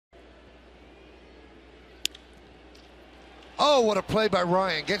Oh, what a play by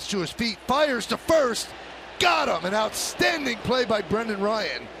Ryan. Gets to his feet, fires to first. Got him. An outstanding play by Brendan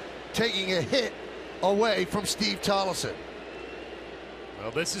Ryan, taking a hit away from Steve Tolleson.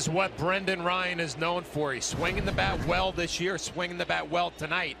 Well, this is what Brendan Ryan is known for. He's swinging the bat well this year, swinging the bat well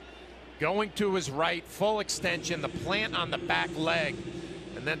tonight. Going to his right, full extension, the plant on the back leg,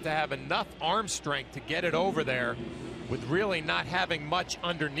 and then to have enough arm strength to get it over there with really not having much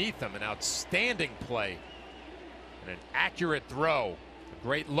underneath him. An outstanding play and an accurate throw. A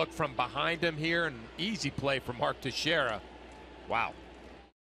great look from behind him here, and an easy play from Mark Teixeira. Wow.